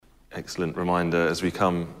excellent reminder as we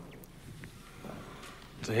come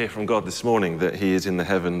to hear from God this morning that he is in the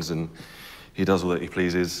heavens and he does all that he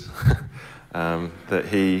pleases, that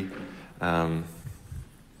he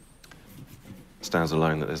stands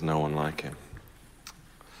alone, that there's no one like him.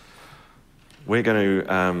 We're going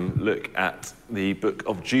to look at the book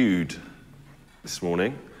of Jude this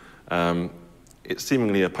morning. It's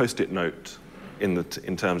seemingly a post-it note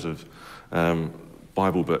in terms of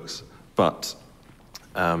Bible books, but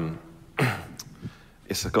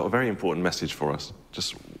it's got a very important message for us.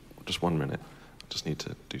 Just 1 minute. I just need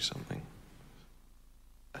to do something.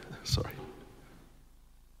 Sorry.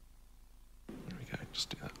 There we go. Just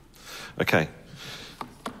do that. Okay.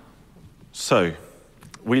 So,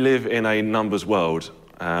 we live in a numbers world.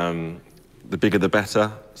 The bigger the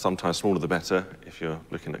better, sometimes smaller the better, if you're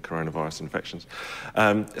looking at coronavirus infections.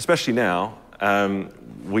 Especially now,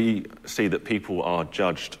 we see that people are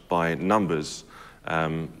judged by numbers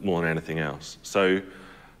more than anything else. So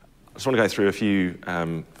I just want to go through a few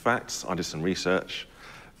facts. I did some research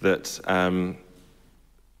that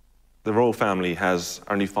the royal family has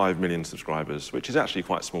only 5 million subscribers, which is actually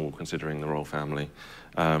quite small considering the royal family,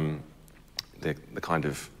 the kind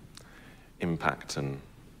of impact and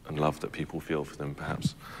love that people feel for them,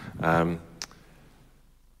 perhaps.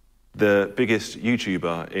 The biggest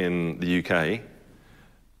YouTuber in the UK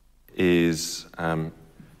is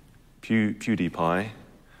PewDiePie,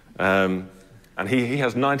 and he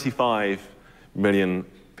has 95 million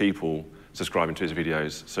people subscribing to his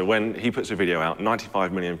videos. So when he puts a video out,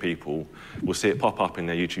 95 million people will see it pop up in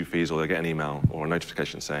their YouTube feeds, or they'll get an email or a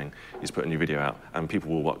notification saying he's put a new video out, and people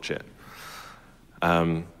will watch it.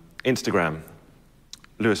 Instagram.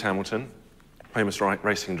 Lewis Hamilton, famous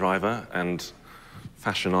racing driver and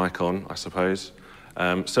fashion icon, I suppose,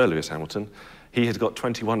 Sir Lewis Hamilton, he has got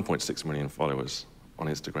 21.6 million followers on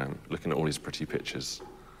Instagram, looking at all his pretty pictures.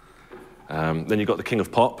 Then you've got the king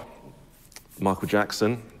of pop, Michael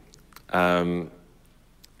Jackson.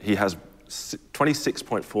 He has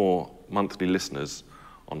 26.4 monthly listeners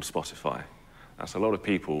on Spotify. That's a lot of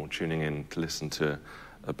people tuning in to listen to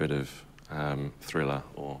a bit of Thriller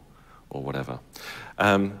or whatever.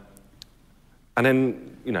 And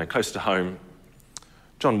then, close to home,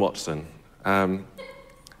 John Watson. How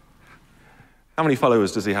many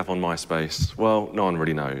followers does he have on MySpace? Well, no one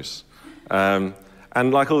really knows. And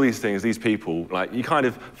like all these things, these people, you kind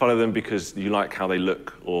of follow them because you like how they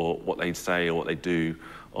look or what they say or what they do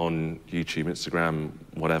on YouTube, Instagram,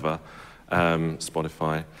 whatever,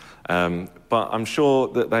 Spotify. But I'm sure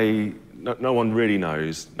that no one really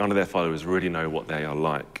knows, none of their followers really know what they are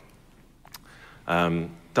like.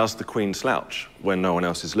 Does the Queen slouch when no one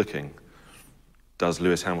else is looking? Does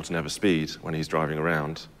Lewis Hamilton ever speed when he's driving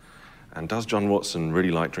around? And does John Watson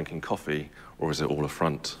really like drinking coffee, or is it all a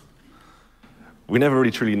front? We never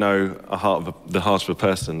really truly know the heart of a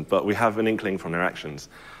person, but we have an inkling from their actions.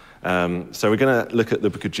 So we're going to look at the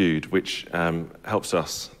book of Jude, which helps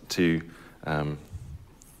us to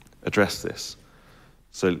address this.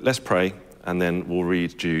 So let's pray, and then we'll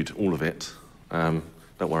read Jude, all of it. Don't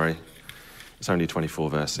worry. It's only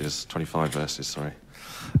 25 verses, sorry.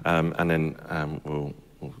 And then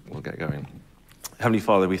we'll get going. Heavenly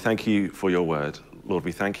Father, we thank you for your word. Lord,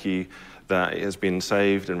 we thank you that it has been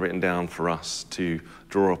saved and written down for us to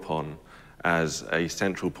draw upon as a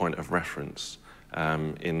central point of reference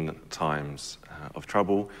in times of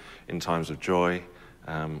trouble, in times of joy,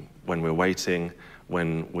 when we're waiting,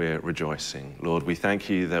 when we're rejoicing. Lord, we thank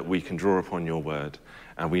you that we can draw upon your word,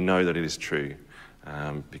 and we know that it is true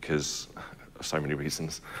because so many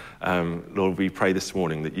reasons. Lord, we pray this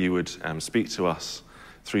morning that you would speak to us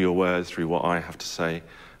through your word, through what I have to say.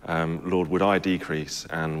 Lord, would I decrease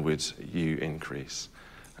and would you increase?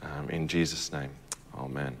 In Jesus' name,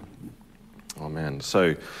 amen. Amen.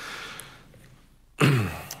 So,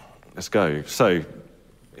 let's go. So,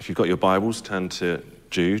 if you've got your Bibles, turn to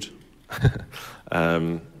Jude.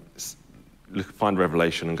 Find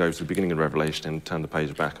Revelation and go to the beginning of Revelation and turn the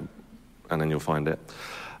page back, and then you'll find it.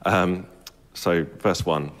 So, verse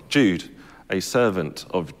 1, Jude, a servant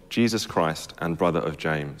of Jesus Christ and brother of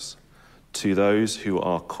James, to those who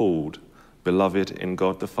are called, beloved in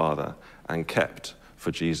God the Father, and kept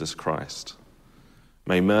for Jesus Christ.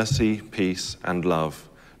 May mercy, peace, and love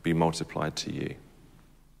be multiplied to you.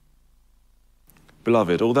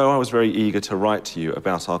 Beloved, although I was very eager to write to you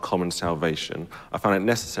about our common salvation, I found it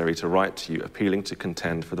necessary to write to you appealing to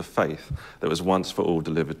contend for the faith that was once for all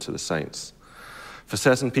delivered to the saints. For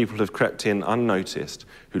certain people have crept in unnoticed,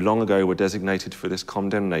 who long ago were designated for this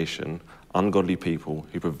condemnation, ungodly people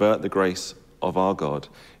who pervert the grace of our God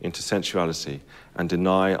into sensuality and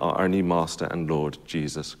deny our only Master and Lord,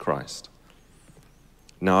 Jesus Christ.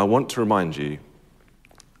 Now I want to remind you,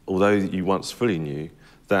 although you once fully knew,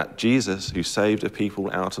 that Jesus, who saved a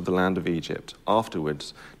people out of the land of Egypt,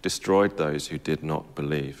 afterwards destroyed those who did not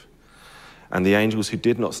believe. And the angels who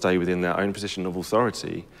did not stay within their own position of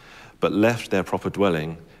authority, but left their proper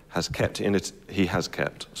dwelling, he has kept in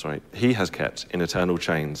eternal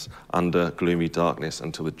chains under gloomy darkness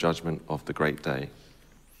until the judgment of the great day.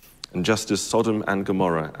 And just as Sodom and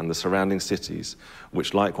Gomorrah and the surrounding cities,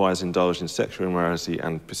 which likewise indulged in sexual immorality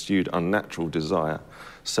and pursued unnatural desire,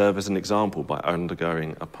 serve as an example by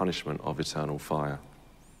undergoing a punishment of eternal fire.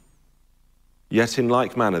 Yet in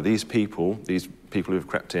like manner, these people who have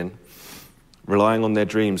crept in, relying on their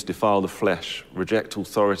dreams, defile the flesh, reject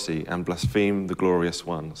authority, and blaspheme the glorious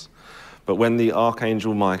ones. But when the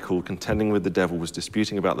archangel Michael, contending with the devil, was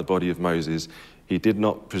disputing about the body of Moses, he did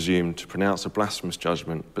not presume to pronounce a blasphemous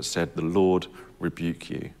judgment, but said, "The Lord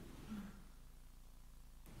rebuke you."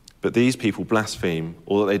 But these people blaspheme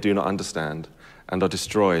all that they do not understand, and are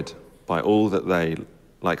destroyed by all that they,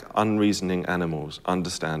 like unreasoning animals,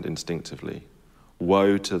 understand instinctively.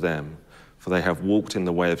 Woe to them, for they have walked in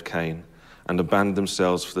the way of Cain, and abandoned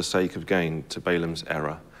themselves for the sake of gain to Balaam's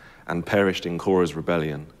error, and perished in Korah's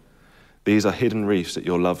rebellion. These are hidden reefs at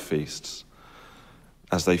your love feasts,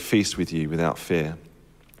 as they feast with you without fear.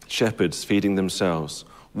 Shepherds feeding themselves,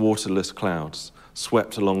 waterless clouds,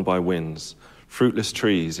 swept along by winds, fruitless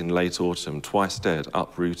trees in late autumn, twice dead,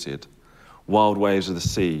 uprooted. Wild waves of the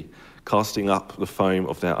sea, casting up the foam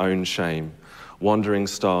of their own shame, wandering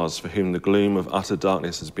stars for whom the gloom of utter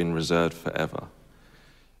darkness has been reserved forever.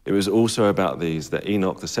 It was also about these that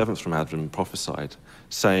Enoch, the seventh from Adam, prophesied,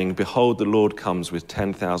 saying, Behold, the Lord comes with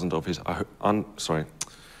 10,000 of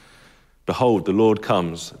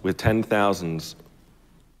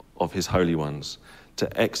his holy ones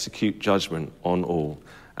to execute judgment on all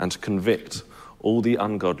and to convict all the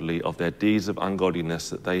ungodly of their deeds of ungodliness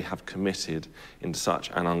that they have committed in such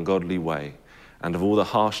an ungodly way, and of all the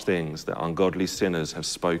harsh things that ungodly sinners have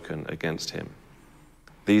spoken against him.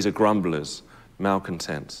 These are grumblers,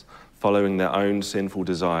 malcontents, following their own sinful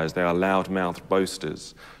desires. They are loud-mouthed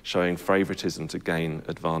boasters, showing favoritism to gain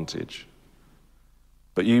advantage.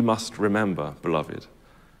 But you must remember, beloved,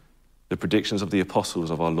 the predictions of the apostles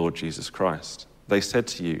of our Lord Jesus Christ. They said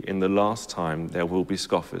to you, in the last time there will be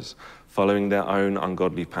scoffers, following their own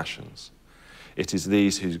ungodly passions. It is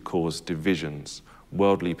these who cause divisions,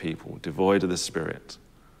 worldly people, devoid of the Spirit.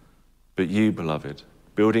 But you, beloved,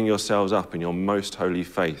 building yourselves up in your most holy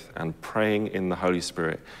faith and praying in the Holy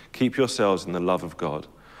Spirit, keep yourselves in the love of God,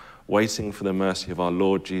 waiting for the mercy of our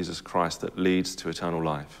Lord Jesus Christ that leads to eternal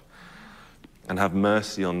life. And have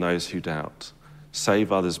mercy on those who doubt.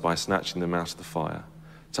 Save others by snatching them out of the fire.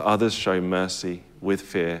 To others show mercy with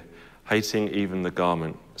fear, hating even the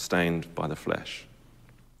garment stained by the flesh.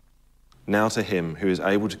 Now to him who is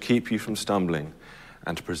able to keep you from stumbling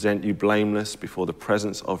and to present you blameless before the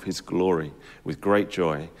presence of his glory with great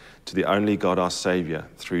joy, to the only God our Saviour,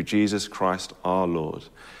 through Jesus Christ our Lord,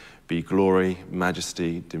 be glory,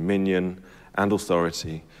 majesty, dominion, and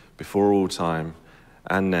authority before all time,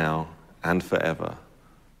 and now, and forever.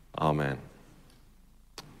 Amen.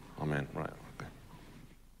 Amen. Right. Okay.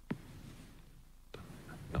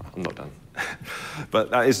 No, I'm not done.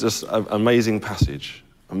 But that is just an amazing passage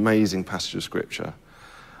of Scripture.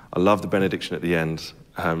 I love the benediction at the end.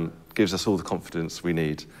 Gives us all the confidence we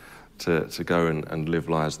need to go and live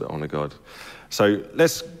lives that honour God. So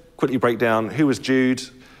let's quickly break down who was Jude.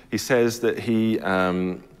 He says that he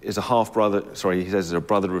is a half-brother, he says he's a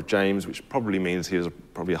brother of James, which probably means he was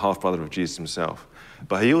probably a half-brother of Jesus himself.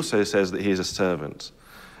 But he also says that he is a servant.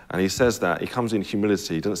 And he says that, he comes in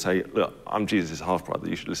humility. He doesn't say, look, I'm Jesus' half-brother,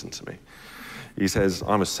 you should listen to me. He says,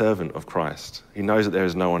 I'm a servant of Christ. He knows that there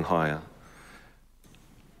is no one higher.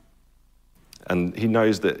 And he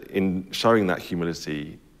knows that in showing that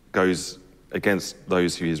humility goes against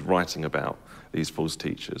those who he's writing about, these false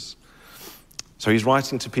teachers. So he's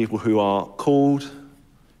writing to people who are called,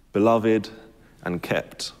 beloved, and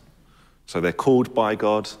kept. So they're called by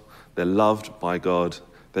God, they're loved by God,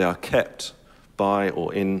 they are kept by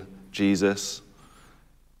or in Jesus.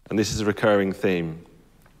 And this is a recurring theme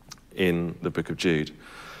in the book of Jude.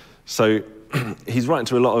 So he's writing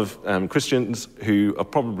to a lot of Christians who are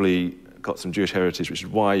probably got some Jewish heritage, which is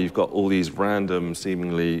why you've got all these random,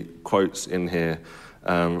 seemingly quotes in here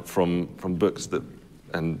from books that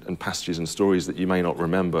and passages and stories that you may not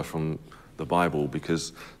remember from the Bible,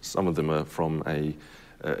 because some of them are from a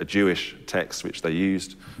Jewish text which they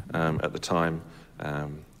used at the time.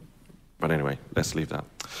 But anyway, let's leave that.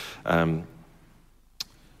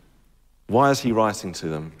 Why is he writing to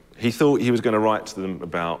them? He thought he was going to write to them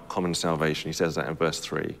about common salvation. He says that in verse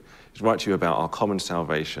 3. He's write to you about our common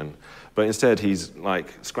salvation. But instead, he's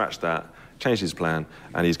like scratched that, changed his plan,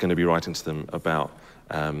 and he's going to be writing to them about,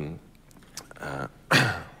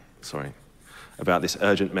 about this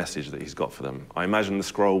urgent message that he's got for them. I imagine the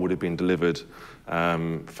scroll would have been delivered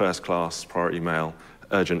first class, priority mail,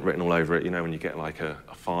 urgent written all over it. You know, when you get like a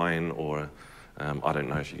fine or I don't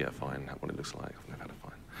know if you get a fine, what it looks like. I've never had a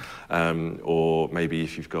fine. Or maybe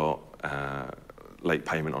if you've got late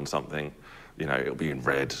payment on something, you know, it'll be in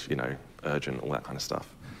red, you know, urgent, all that kind of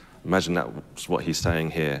stuff. Imagine that's what he's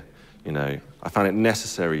saying here. You know, I found it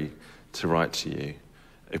necessary to write to you,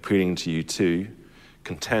 appealing to you to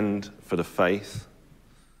contend for the faith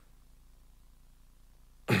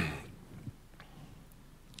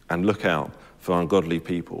and look out for ungodly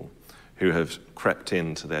people who have crept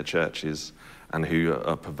into their churches and who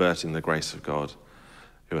are perverting the grace of God,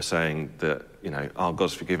 who are saying that, you know, oh,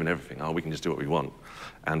 God's forgiven everything, oh, we can just do what we want.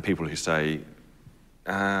 And people who say,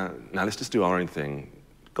 now let's just do our own thing.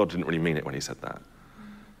 God didn't really mean it when he said that.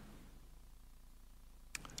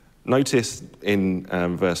 Notice in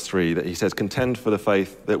verse 3 that he says, contend for the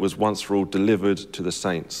faith that was once for all delivered to the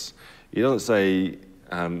saints. He doesn't say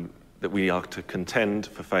that we are to contend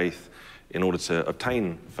for faith in order to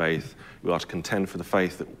obtain faith. We are to contend for the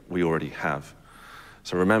faith that we already have.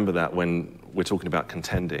 So remember that when we're talking about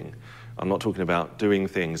contending, I'm not talking about doing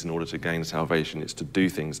things in order to gain salvation. It's to do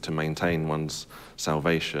things to maintain one's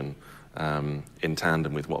salvation in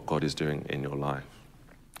tandem with what God is doing in your life.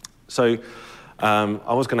 So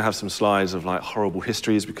I was going to have some slides of like horrible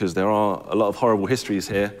histories because there are a lot of horrible histories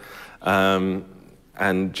here.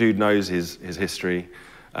 And Jude knows his history,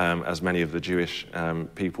 as many of the Jewish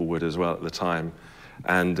people would as well at the time.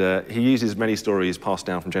 And he uses many stories passed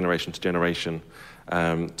down from generation to generation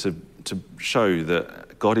to show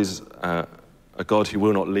that God is a God who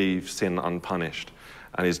will not leave sin unpunished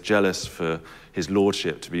and is jealous for his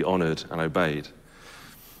lordship to be honoured and obeyed.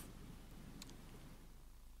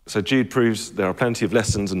 So Jude proves there are plenty of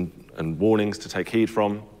lessons and warnings to take heed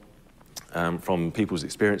from people's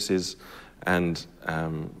experiences, and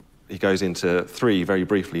he goes into 3 very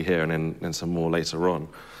briefly here and then some more later on.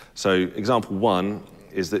 So example 1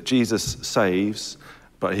 is that Jesus saves,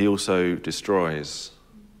 but he also destroys.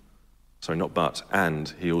 Sorry, not but,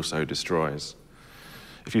 and he also destroys.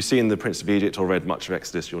 If you've seen The Prince of Egypt or read much of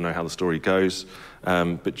Exodus, you'll know how the story goes.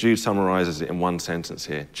 But Jude summarizes it in one sentence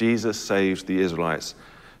here. Jesus saved the Israelites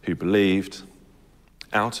who believed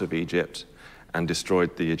out of Egypt and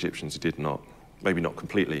destroyed the Egyptians who did not. Maybe not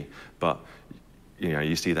completely, but you know,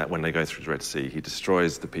 you see that when they go through the Red Sea. He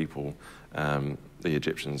destroys the people, the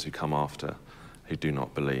Egyptians who come after, who do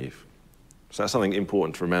not believe. So that's something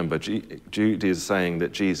important to remember. Jude is saying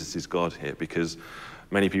that Jesus is God here because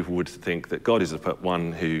many people would think that God is the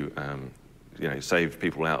one who saved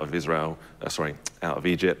people out of out of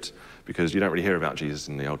Egypt, because you don't really hear about Jesus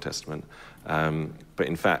in the Old Testament. But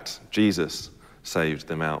in fact, Jesus saved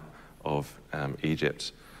them out of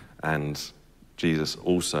Egypt, and Jesus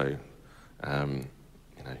also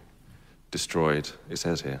destroyed, it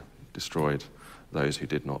says here, destroyed those who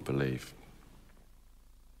did not believe.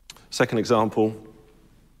 Second example,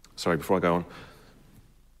 before I go on.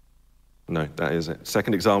 No, that is it.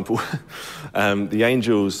 Second example, the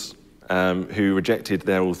angels who rejected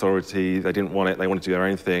their authority, they didn't want it, they wanted to do their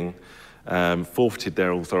own thing, forfeited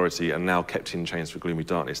their authority and now kept in chains for gloomy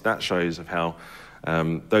darkness. That shows of how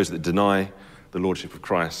those that deny the lordship of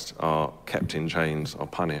Christ are kept in chains, are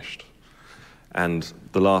punished. And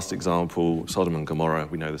the last example, Sodom and Gomorrah,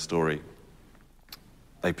 we know the story.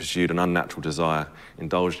 They pursued an unnatural desire,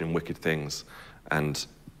 indulged in wicked things, and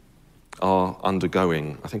are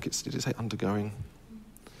undergoing, did it say undergoing?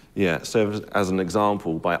 Yeah, serves as an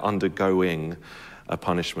example by undergoing a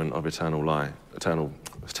punishment of eternal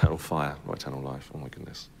fire, not eternal life, oh my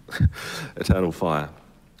goodness. eternal fire.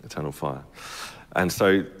 And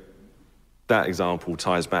so that example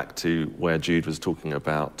ties back to where Jude was talking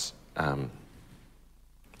about,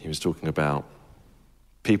 he was talking about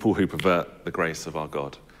people who pervert the grace of our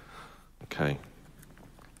God. Okay.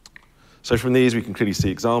 So from these we can clearly see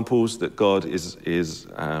examples that God is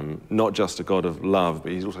not just a God of love,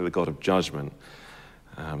 but he's also the God of judgment.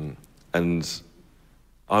 And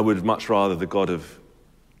I would much rather the God of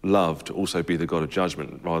love to also be the God of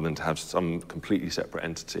judgment rather than to have some completely separate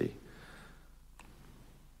entity.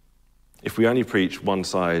 If we only preach one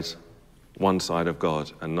side of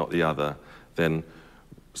God and not the other, then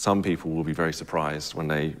some people will be very surprised when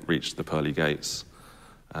they reach the pearly gates,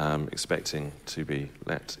 expecting to be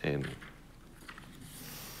let in.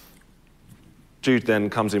 Jude then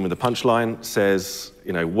comes in with a punchline, says,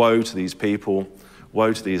 woe to these people,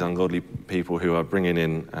 woe to these ungodly people who are bringing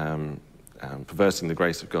in perverting the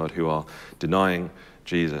grace of God, who are denying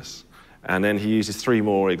Jesus. And then he uses three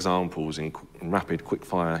more examples in rapid quick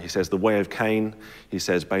fire. He says the way of Cain, he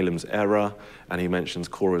says Balaam's error, and he mentions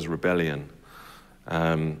Korah's rebellion.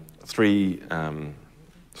 Three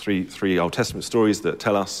Old Testament stories that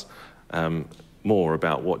tell us more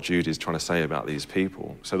about what Jude is trying to say about these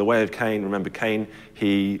people. So the way of Cain, remember Cain,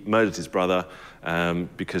 he murdered his brother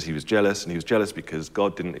because he was jealous, and he was jealous because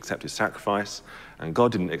God didn't accept his sacrifice, and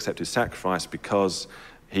God didn't accept his sacrifice because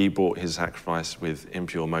he brought his sacrifice with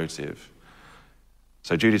impure motive.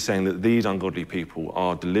 So Jude is saying that these ungodly people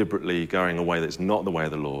are deliberately going a way that's not the way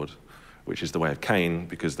of the Lord, which is the way of Cain,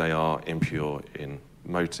 because they are impure in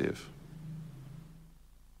motive.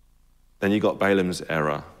 Then you got Balaam's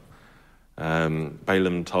error.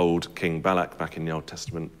 Balaam told King Balak back in the Old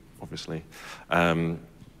Testament, obviously, how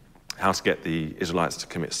to get the Israelites to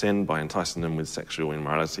commit sin by enticing them with sexual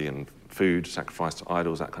immorality and food, sacrifice to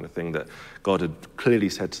idols, that kind of thing, that God had clearly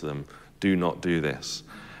said to them, do not do this.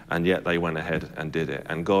 And yet they went ahead and did it.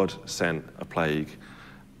 And God sent a plague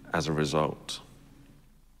as a result.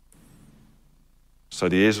 So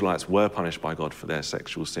the Israelites were punished by God for their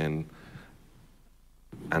sexual sin.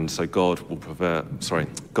 And so God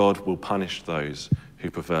will punish those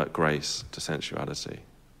who pervert grace to sensuality.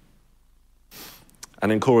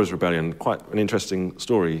 And in Korah's rebellion, quite an interesting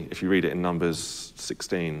story if you read it in Numbers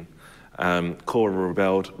 16. Korah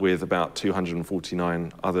rebelled with about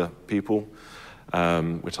 249 other people.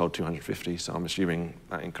 We're told 250, so I'm assuming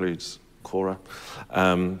that includes Korah.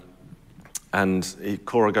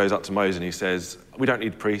 Korah goes up to Moses and he says, we don't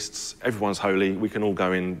need priests, everyone's holy, we can all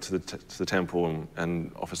go into the temple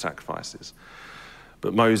and offer sacrifices.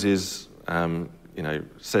 But Moses,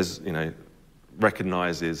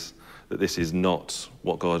 recognizes that this is not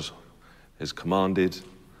what God has commanded.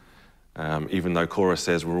 Even though Korah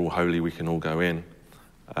says we're all holy, we can all go in.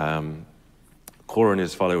 Korah and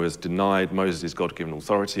his followers denied Moses' God-given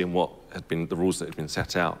authority and what had been the rules that had been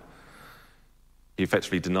set out. He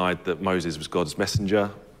effectively denied that Moses was God's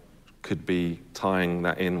messenger, could be tying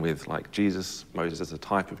that in with like Jesus, Moses as a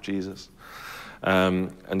type of Jesus.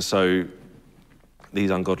 And so these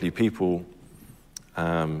ungodly people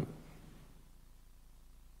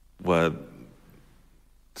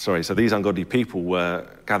were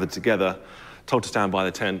gathered together, told to stand by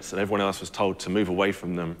the tents, and everyone else was told to move away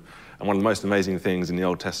from them. And one of the most amazing things in the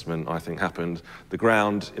Old Testament, I think, happened. The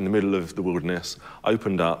ground in the middle of the wilderness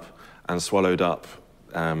opened up and swallowed up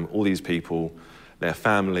all these people, their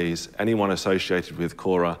families, anyone associated with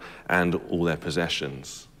Korah, and all their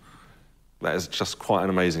possessions. That is just quite an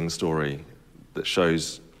amazing story that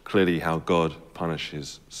shows clearly how God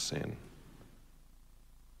punishes sin.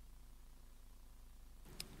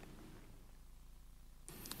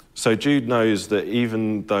 So Jude knows that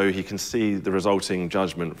even though he can see the resulting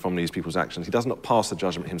judgment from these people's actions, he does not pass the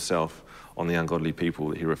judgment himself on the ungodly people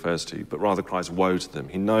that he refers to, but rather cries woe to them.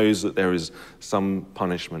 He knows that there is some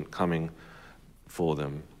punishment coming for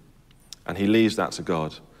them, and he leaves that to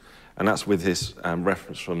God. And that's with his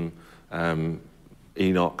reference from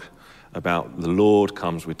Enoch about the Lord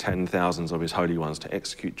comes with 10,000s of his holy ones to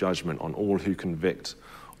execute judgment on all who convict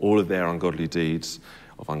all of their ungodly deeds,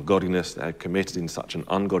 of ungodliness they have committed in such an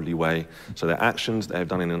ungodly way. So their actions they have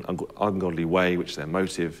done in an ungodly way, which is their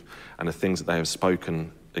motive, and the things that they have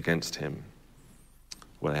spoken against him,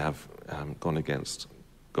 where they have gone against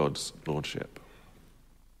God's lordship.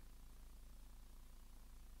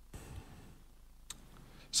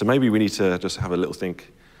 So maybe we need to just have a little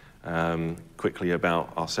think quickly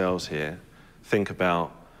about ourselves here. Think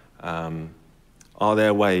about, are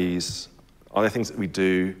there things that we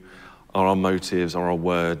do, are our motives, are our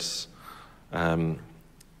words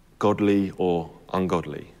godly or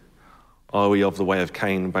ungodly? Are we of the way of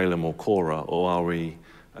Cain, Balaam, or Korah, or are we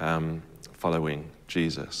following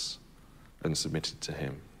Jesus and submitted to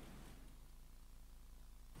him?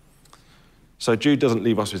 So Jude doesn't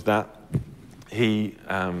leave us with that. He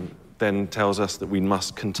then tells us that we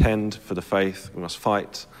must contend for the faith, we must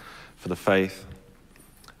fight for the faith.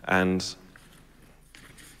 And,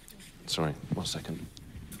 sorry, 1 second.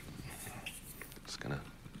 Just gonna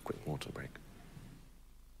quick water break.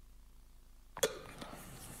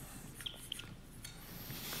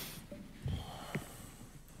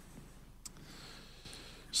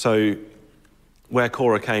 So, where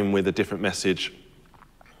Korah came with a different message,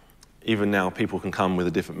 even now people can come with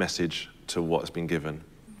a different message to what has been given.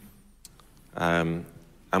 And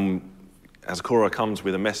as Korah comes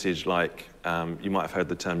with a message like, you might have heard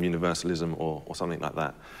the term universalism or something like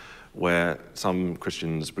that, where some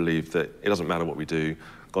Christians believe that it doesn't matter what we do,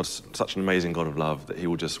 God's such an amazing God of love that he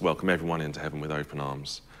will just welcome everyone into heaven with open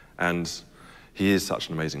arms. And He is such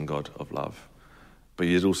an amazing God of love. But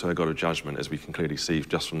he is also a God of judgment, as we can clearly see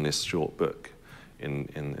just from this short book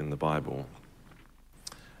in the Bible.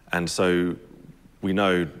 And so we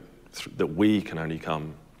know that we can only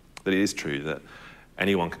come, that it is true that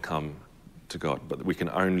anyone can come to God, but that we can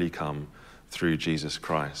only come through Jesus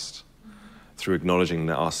Christ, through acknowledging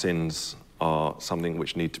that our sins are something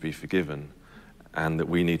which need to be forgiven and that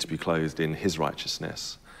we need to be clothed in his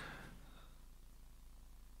righteousness.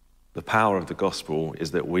 The power of the gospel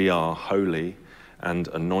is that we are holy and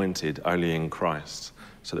anointed only in Christ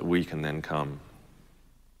so that we can then come.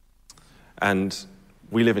 And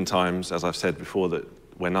we live in times, as I've said before, that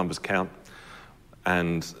where numbers count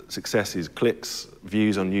and success is clicks,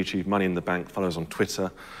 views on YouTube, money in the bank, followers on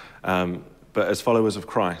Twitter. But as followers of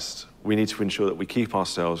Christ, we need to ensure that we keep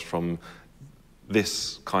ourselves from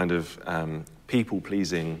this kind of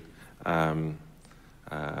people-pleasing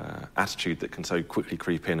attitude that can so quickly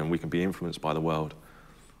creep in and we can be influenced by the world.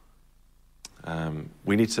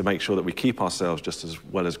 We need to make sure that we keep ourselves just as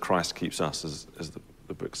well as Christ keeps us, as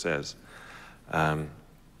the book says.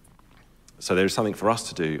 So there is something for us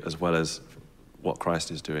to do as well as what Christ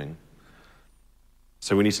is doing.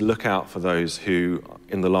 So we need to look out for those who,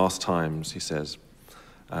 in the last times, he says,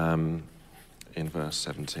 in verse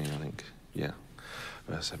 17, I think,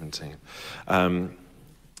 verse 17,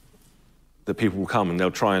 that people will come and they'll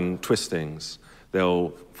try and twist things. They'll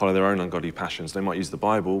follow their own ungodly passions. They might use the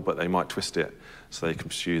Bible, but they might twist it so they can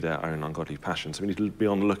pursue their own ungodly passions. So we need to be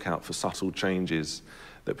on the lookout for subtle changes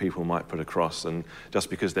that people might put across. And just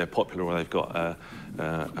because they're popular or they've got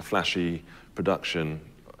a flashy production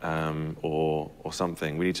or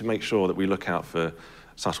something, we need to make sure that we look out for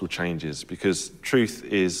subtle changes, because truth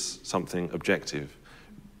is something objective.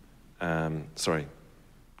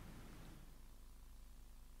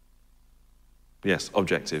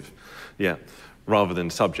 Objective. Rather than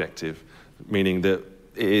subjective, meaning that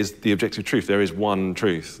it is the objective truth. There is one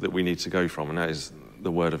truth that we need to go from, and that is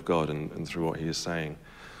the Word of God and through what he is saying.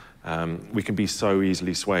 We can be so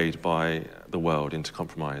easily swayed by the world into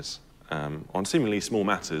compromise on seemingly small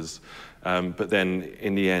matters, but then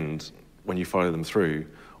in the end, when you follow them through,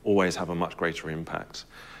 always have a much greater impact.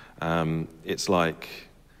 It's like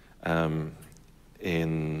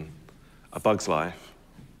in A Bug's Life,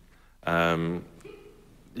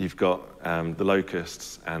 you've got the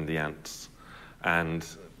locusts and the ants, and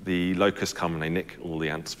the locusts come and they nick all the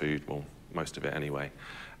ants' food, well, most of it anyway,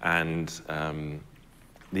 and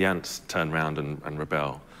the ants turn around and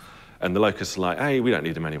rebel. And the locusts are like, hey, we don't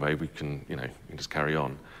need them anyway, we can just carry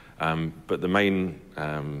on. But the main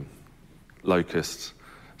locust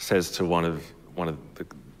says to one of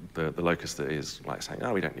the locusts that is like saying,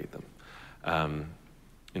 oh, we don't need them.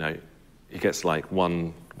 He gets like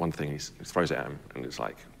one thing, he throws it at him, and it's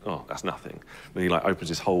like, oh, that's nothing. Then he opens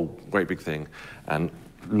this whole great big thing, and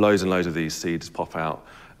loads of these seeds pop out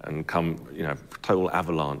and come, total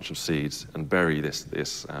avalanche of seeds and bury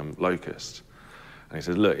this locust. And he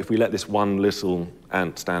says, look, if we let this one little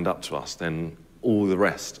ant stand up to us, then all the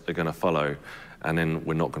rest are going to follow, and then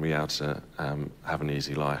we're not going to be able to have an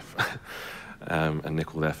easy life and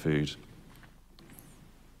nick all their food.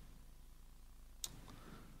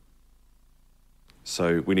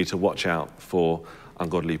 So we need to watch out for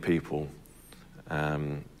ungodly people,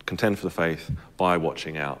 contend for the faith by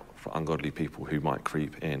watching out for ungodly people who might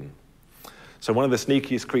creep in. So one of the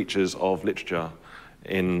sneakiest creatures of literature,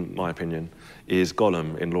 in my opinion, is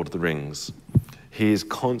Gollum in Lord of the Rings. He is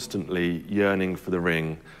constantly yearning for the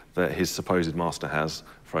ring that his supposed master has,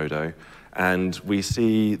 Frodo, and we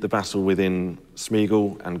see the battle within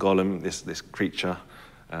Smeagol and Gollum, this creature.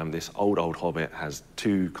 This old hobbit has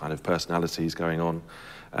two kind of personalities going on.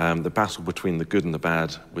 The battle between the good and the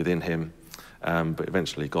bad within him, but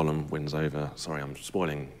eventually Gollum wins over. Sorry, I'm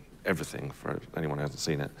spoiling everything for anyone who hasn't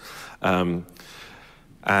seen it.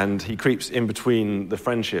 And he creeps in between the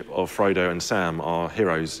friendship of Frodo and Sam, our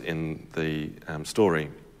heroes in the story.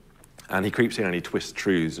 And he creeps in and he twists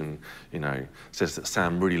truths and, says that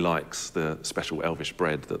Sam really likes the special elvish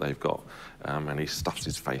bread that they've got. And he stuffs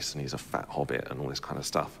his face and he's a fat hobbit and all this kind of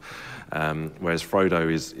stuff. Whereas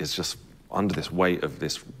Frodo is just under this weight of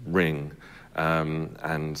this ring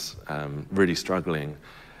and really struggling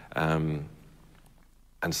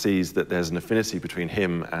and sees that there's an affinity between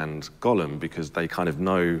him and Gollum because they kind of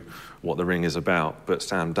know what the ring is about, but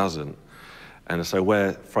Sam doesn't. And so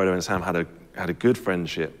where Frodo and Sam had a good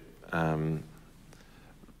friendship, Gollum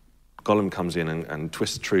comes in and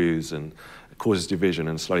twists truths and causes division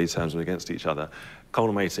and slowly turns them against each other,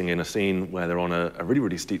 culminating in a scene where they're on a really,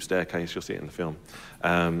 really steep staircase. You'll see it in the film.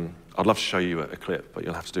 I'd love to show you a clip, but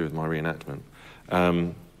you'll have to do with my reenactment.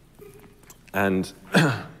 And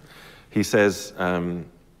He says,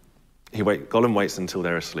 Gollum waits until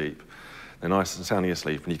they're asleep. They're nice and soundly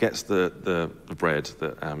asleep, and he gets the bread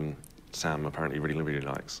that Sam apparently really, really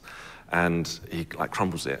likes, and he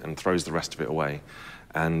crumbles it and throws the rest of it away.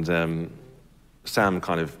 And Sam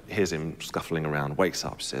kind of hears him scuffling around, wakes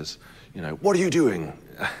up, says, "What are you doing?"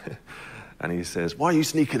 And he says, "Why are you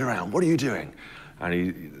sneaking around? What are you doing?"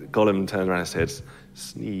 And Gollum turns around and says,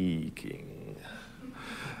 "Sneaking."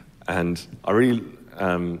 And I really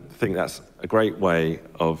think that's a great way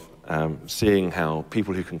of seeing how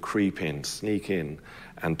people who can creep in, sneak in,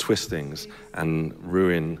 and twist things and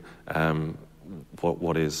ruin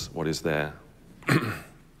what is there.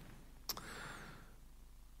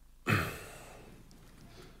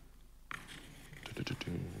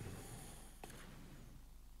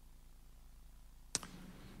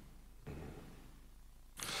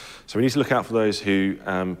 So we need to look out for those who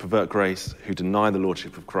pervert grace, who deny the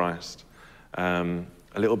lordship of Christ. A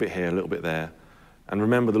little bit here, a little bit there. And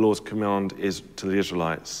remember, the Lord's command is to the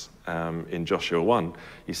Israelites in Joshua 1.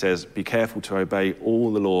 He says, "Be careful to obey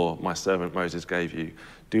all the law my servant Moses gave you.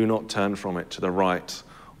 Do not turn from it to the right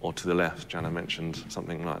or to the left." Jana mentioned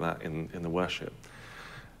something like that in the worship.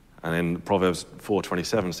 And then Proverbs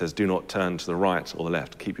 4:27 says, "Do not turn to the right or the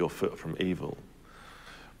left. Keep your foot from evil."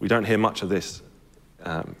 We don't hear much of this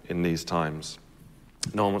in these times.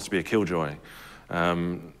 No one wants to be a killjoy.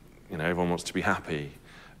 Everyone wants to be happy.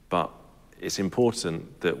 But it's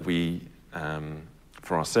important that we,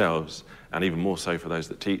 for ourselves, and even more so for those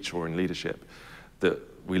that teach or in leadership, that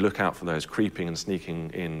we look out for those creeping and sneaking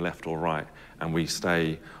in left or right, and we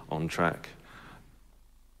stay on track.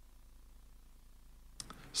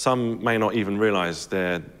 Some may not even realize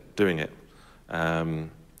they're doing it.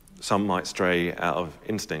 Some might stray out of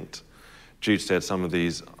instinct. Jude said some of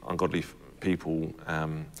these ungodly people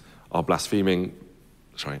are blaspheming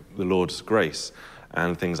the Lord's grace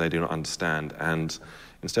and things they do not understand. And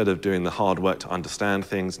instead of doing the hard work to understand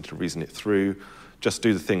things and to reason it through, just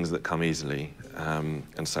do the things that come easily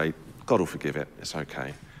and say, God will forgive it, it's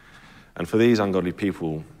okay. And for these ungodly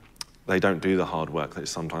people, they don't do the hard work that is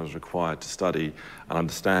sometimes required to study and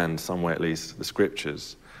understand, somewhere at least, the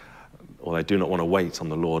scriptures, or they do not want to wait on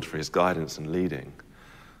the Lord for his guidance and leading.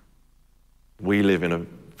 We live in a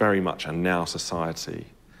very much a now society,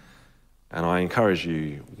 and I encourage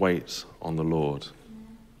you, wait on the Lord.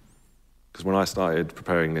 Because when I started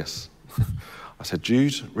preparing this, I said,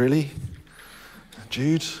 Jude, really?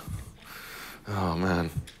 Jude? Oh, man.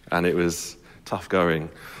 And it was tough going,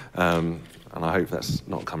 and I hope that's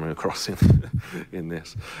not coming across in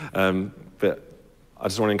this. But I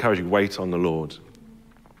just want to encourage you, wait on the Lord.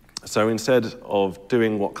 So instead of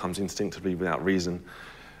doing what comes instinctively without reason,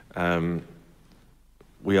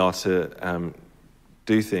 we are to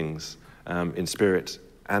do things in spirit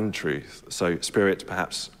and truth. So spirit,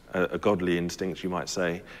 perhaps a godly instinct, you might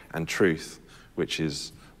say, and truth, which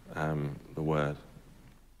is the word.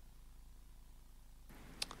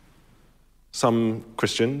 Some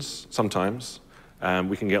Christians, sometimes,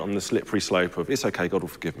 we can get on the slippery slope of, it's okay, God will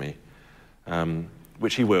forgive me,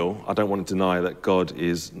 which he will. I don't want to deny that God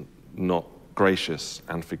is not gracious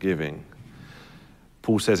and forgiving.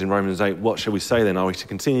 Paul says in Romans 8, what shall we say then? Are we to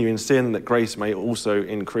continue in sin that grace may also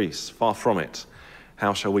increase? Far from it.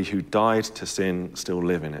 How shall we who died to sin still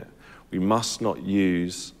live in it? We must not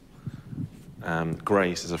use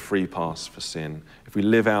grace as a free pass for sin. If we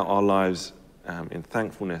live out our lives in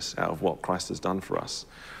thankfulness out of what Christ has done for us,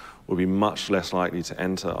 we'll be much less likely to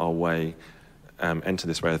enter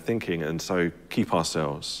this way of thinking, and so keep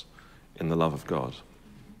ourselves in the love of God.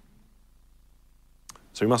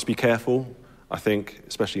 So we must be careful, I think,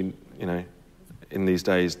 especially, in these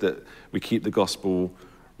days, that we keep the gospel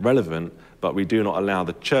relevant, but we do not allow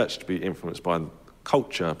the church to be influenced by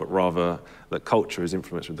culture, but rather that culture is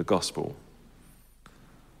influenced with the gospel.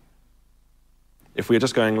 If we're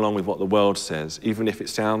just going along with what the world says, even if it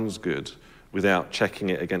sounds good, without checking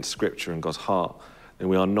it against Scripture and God's heart, then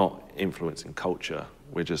we are not influencing culture.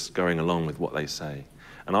 We're just going along with what they say.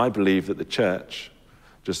 And I believe that the church,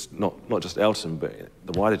 just not just Elton, but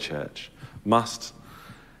the wider church, must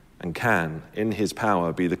and can, in his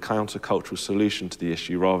power, be the countercultural solution to the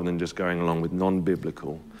issue rather than just going along with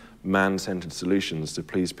non-biblical, man-centered solutions to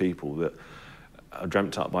please people that are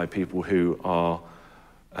dreamt up by people who are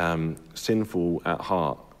sinful at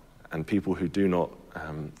heart and people who do not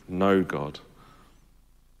know God.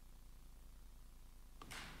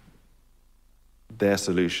 Their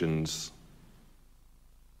solutions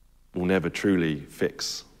will never truly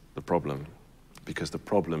fix the problem, because the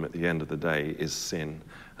problem at the end of the day is sin,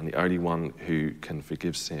 and the only one who can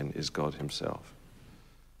forgive sin is God himself.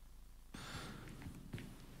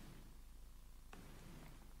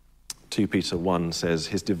 2 Peter 1 says,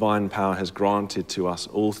 his divine power has granted to us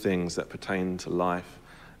all things that pertain to life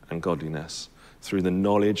and godliness, through the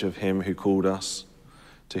knowledge of him who called us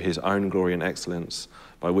to his own glory and excellence,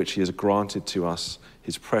 by which he has granted to us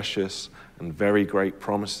his precious and very great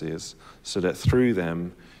promises, so that through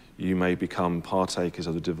them you may become partakers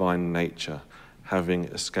of the divine nature, having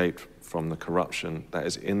escaped from the corruption that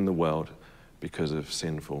is in the world because of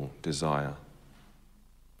sinful desire.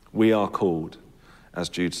 We are called, as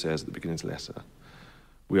Jude says at the beginning of the letter,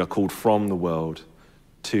 we are called from the world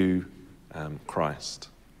to Christ.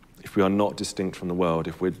 If we are not distinct from the world,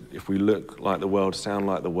 if we look like the world, sound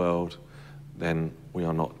like the world, then we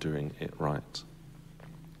are not doing it right.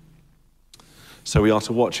 So we are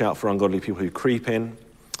to watch out for ungodly people who creep in.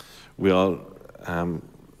 We are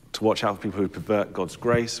to watch out for people who pervert God's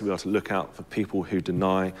grace. We are to look out for people who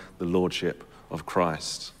deny the lordship of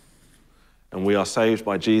Christ. And we are saved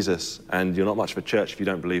by Jesus, and you're not much of a church if you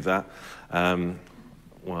don't believe that.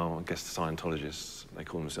 Well, I guess the Scientologists, they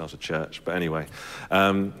call themselves a church, but anyway,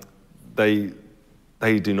 they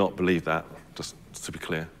do not believe that, just to be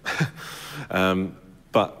clear.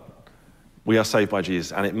 But we are saved by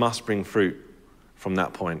Jesus, and it must bring fruit from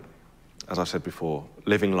that point, as I've said before,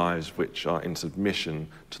 living lives which are in submission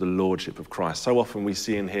to the lordship of Christ. So often we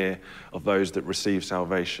see and hear of those that receive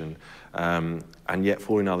salvation and yet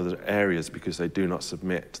fall in other areas because they do not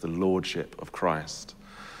submit to the lordship of Christ.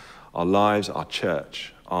 Our lives, our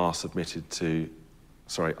church, are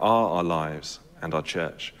our lives and our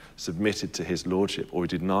church submitted to his lordship, or we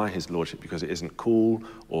deny his lordship because it isn't cool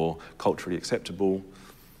or culturally acceptable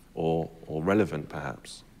or relevant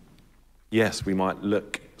perhaps. Yes, we might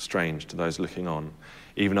look strange to those looking on,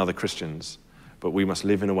 even other Christians, but we must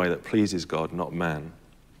live in a way that pleases God, not man.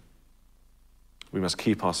 We must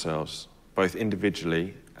keep ourselves, both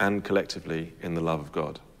individually and collectively, in the love of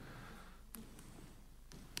God.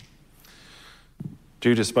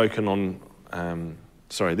 Jude has spoken on,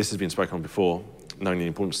 this has been spoken on before, knowing the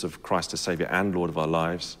importance of Christ as Saviour and Lord of our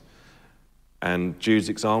lives. And Jude's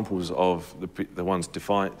examples of the ones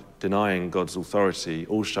denying God's authority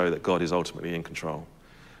all show that God is ultimately in control.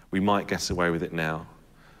 We might get away with it now,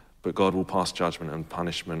 but God will pass judgment and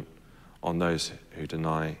punishment on those who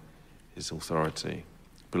deny his authority.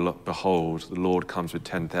 Behold, the Lord comes with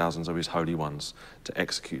 10,000s of his holy ones to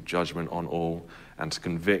execute judgment on all and to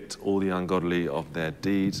convict all the ungodly of their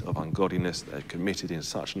deeds of ungodliness they have committed in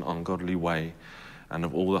such an ungodly way, and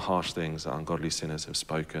of all the harsh things that ungodly sinners have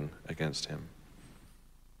spoken against him.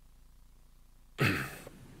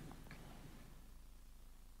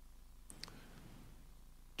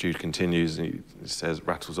 Jude continues, and he says,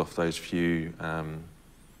 rattles off those few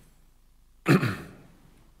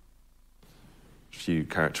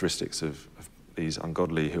characteristics of these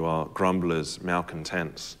ungodly who are grumblers,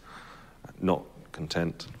 malcontents, not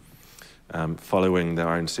content, following their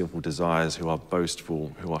own sinful desires, who are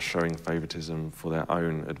boastful, who are showing favoritism for their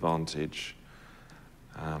own advantage.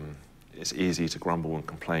 It's easy to grumble and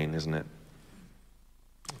complain, isn't it?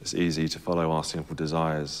 It's easy to follow our sinful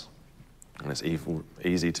desires, and it's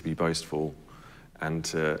easy to be boastful and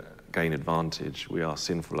to gain advantage. We are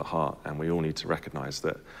sinful at heart, and we all need to recognize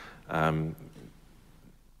that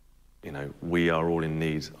we are all in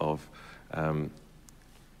need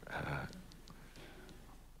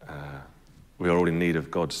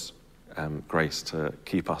of God's grace to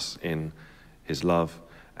keep us in his love,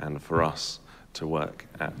 and for us to work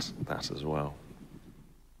at that as well.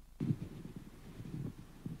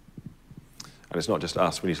 And it's not just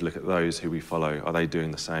us, we need to look at those who we follow. Are they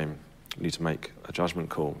doing the same? We need to make a judgment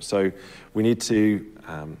call. So we need to,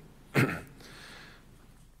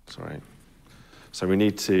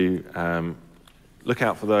 look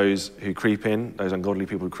out for those who creep in, those ungodly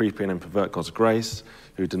people who creep in and pervert God's grace,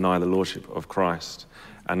 who deny the lordship of Christ.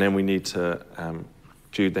 And then we need to,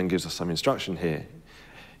 Jude then gives us some instruction here.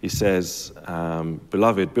 He says,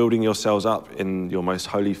 beloved, building yourselves up in your most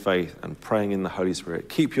holy faith and praying in the Holy Spirit,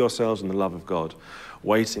 keep yourselves in the love of God,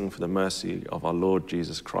 waiting for the mercy of our Lord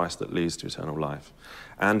Jesus Christ that leads to eternal life.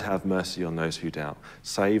 And have mercy on those who doubt.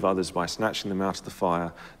 Save others by snatching them out of the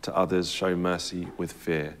fire. To others show mercy with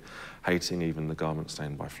fear, hating even the garment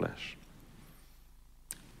stained by flesh.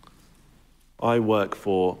 I work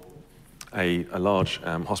for a large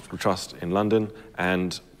hospital trust in London,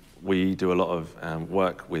 and we do a lot of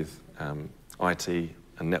work with IT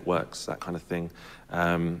and networks, that kind of thing.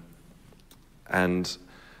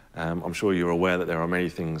 I'm sure you're aware that there are many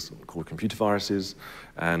things called computer viruses,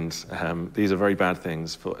 and these are very bad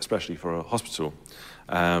things, especially for a hospital.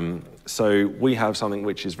 So we have something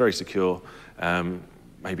which is very secure,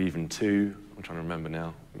 maybe even two, I'm I'm trying to remember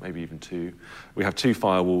now, maybe even 2. We have 2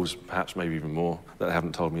 firewalls, perhaps maybe even more, that they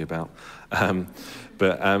haven't told me about.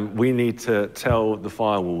 But we need to tell the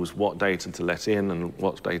firewalls what data to let in and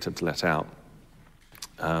what data to let out.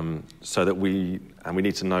 So that we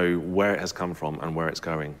need to know where it has come from and where it's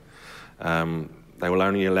going. They will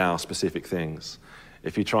only allow specific things.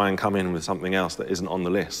 If you try and come in with something else that isn't on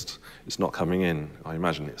the list, it's not coming in. I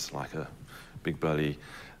imagine it's like a big burly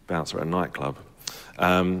bouncer at a nightclub.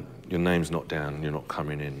 Your name's not down, you're not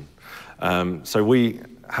coming in. So we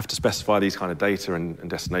have to specify these kind of data and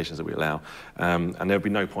destinations that we allow. And there'll be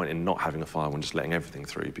no point in not having a firewall and just letting everything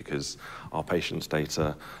through, because our patients'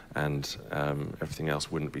 data and everything else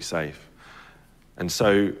wouldn't be safe. And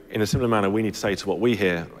so in a similar manner, we need to say to what we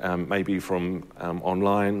hear, maybe from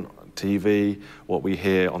online, TV, what we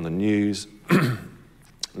hear on the news.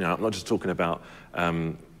 Now, I'm not just talking about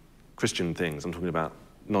Christian things, I'm talking about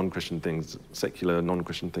non-Christian things, secular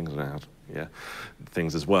non-Christian things now,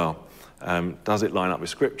 things as well. Does it line up with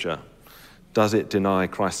Scripture? Does it deny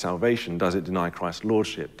Christ's salvation? Does it deny Christ's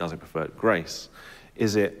lordship? Does it pervert grace?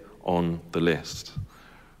 Is it on the list?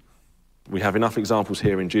 We have enough examples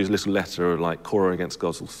here in Jude's little letter, like Korah against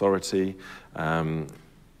God's authority.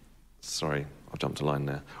 Sorry, I've jumped a line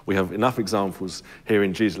there. We have enough examples here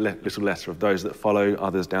in Jude's little letter of those that follow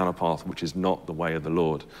others down a path which is not the way of the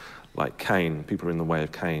Lord, like Cain. People are in the way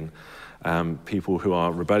of Cain. People who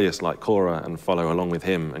are rebellious like Korah and follow along with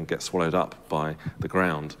him and get swallowed up by the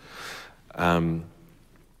ground. And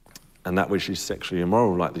that which is sexually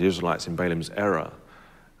immoral, like the Israelites in Balaam's error.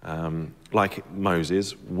 Like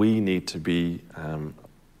Moses, we need to be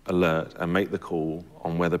alert and make the call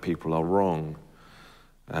on whether people are wrong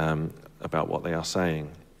about what they are saying.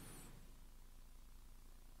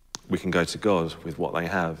 We can go to God with what they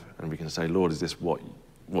have, and we can say, Lord, is this what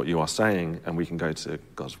you are saying? And we can go to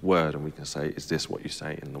God's word, and we can say, is this what you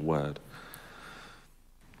say in the word?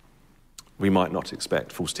 We might not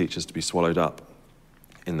expect false teachers to be swallowed up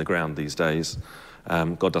in the ground these days.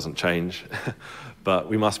 God doesn't change, but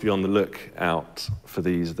we must be on the lookout for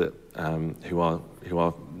these that who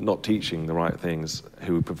are not teaching the right things,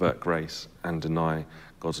 who pervert grace and deny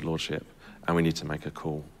God's lordship, and we need to make a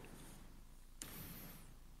call.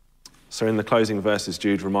 So in the closing verses,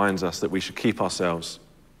 Jude reminds us that we should keep ourselves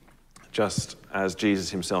just as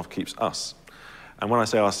Jesus himself keeps us. And when I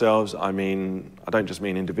say ourselves, I don't just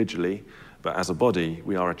mean individually, but as a body.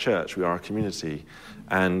 We are a church, we are a community,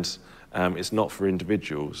 and it's not for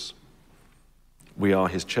individuals. We are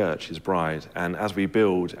his church, his bride, and as we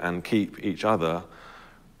build and keep each other,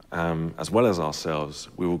 as well as ourselves,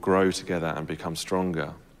 we will grow together and become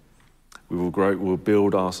stronger. We will build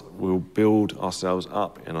ourselves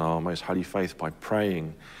up in our most holy faith by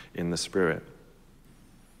praying in the Spirit,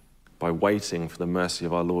 by waiting for the mercy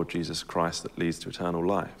of our Lord Jesus Christ that leads to eternal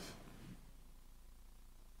life.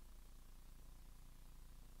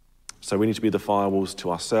 So we need to be the firewalls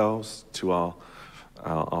to ourselves, to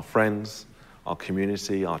our friends, our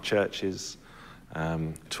community, our churches,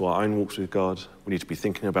 to our own walks with God. We need to be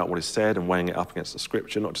thinking about what is said and weighing it up against the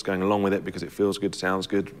Scripture, not just going along with it because it feels good, sounds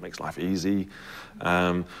good, makes life easy.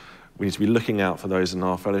 We need to be looking out for those in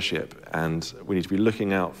our fellowship, and we need to be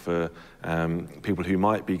looking out for people who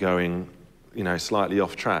might be going, slightly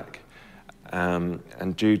off track.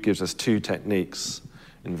 And Jude gives us 2 techniques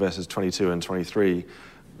in verses 22 and 23.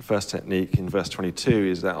 The first technique in verse 22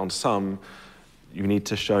 is that on some, you need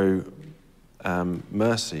to show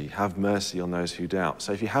mercy, have mercy on those who doubt.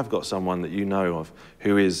 So if you have got someone that you know of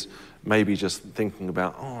who is maybe just thinking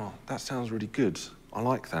about, oh, that sounds really good, I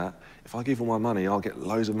like that. If I give all my money, I'll get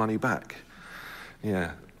loads of money back.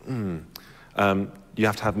 Yeah. You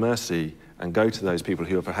have to have mercy and go to those people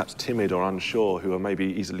who are perhaps timid or unsure, who are maybe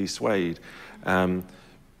easily swayed.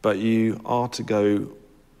 But you are to go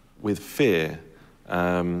with fear.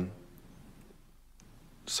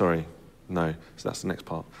 So that's the next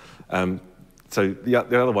part. So the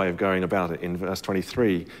other way of going about it in verse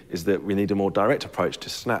 23 is that we need a more direct approach to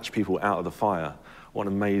snatch people out of the fire. What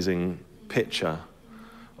an amazing picture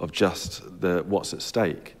of just what's at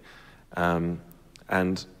stake.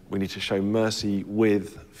 And we need to show mercy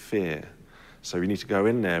with fear. So we need to go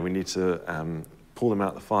in there, we need to pull them out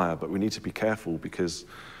of the fire, but we need to be careful because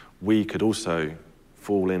we could also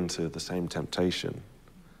fall into the same temptation.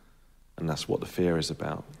 And that's what the fear is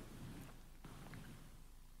about.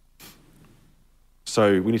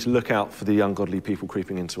 So we need to look out for the ungodly people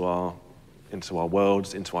creeping into our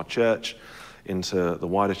worlds, into our church, into the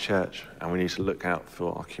wider church, and we need to look out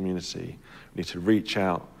for our community. We need to reach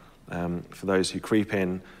out for those who creep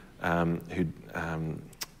in, who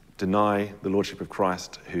deny the lordship of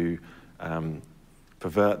Christ, who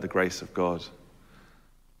pervert the grace of God.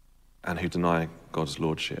 and who deny God's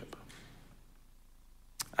lordship.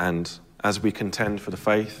 And as we contend for the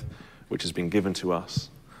faith which has been given to us,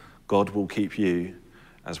 God will keep you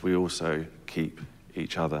as we also keep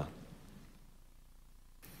each other.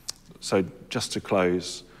 So just to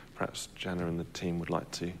close, perhaps Jenna and the team would like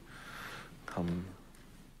to come.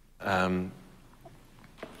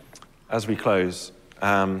 As we close,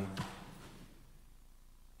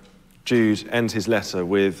 Jude ends his letter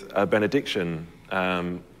with a benediction,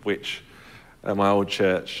 which at my old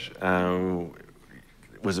church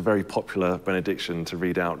was a very popular benediction to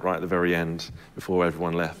read out right at the very end before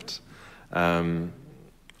everyone left. I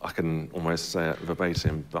can almost say it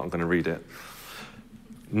verbatim, but I'm going to read it.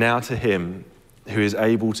 Now to him who is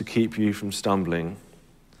able to keep you from stumbling,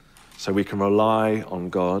 so we can rely on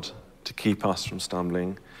God to keep us from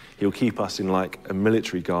stumbling. He'll keep us in like a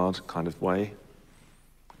military guard kind of way,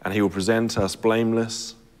 and he will present us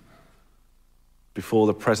blameless before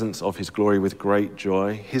the presence of his glory with great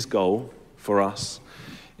joy. His goal for us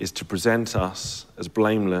is to present us as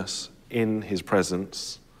blameless in his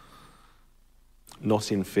presence,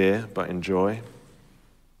 not in fear, but in joy.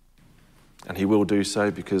 And he will do so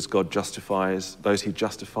because God justifies those he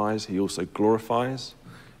justifies, he also glorifies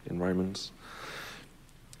in Romans.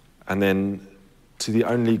 And then to the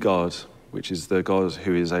only God, which is the God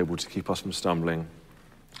who is able to keep us from stumbling,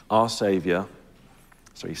 our Saviour,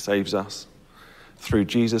 so he saves us, through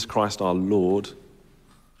Jesus Christ our Lord,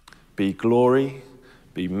 be glory,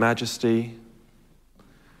 be majesty,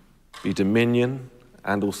 be dominion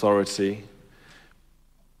and authority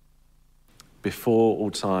before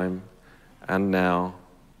all time and now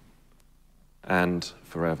and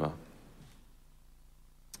forever.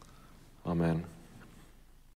 Amen.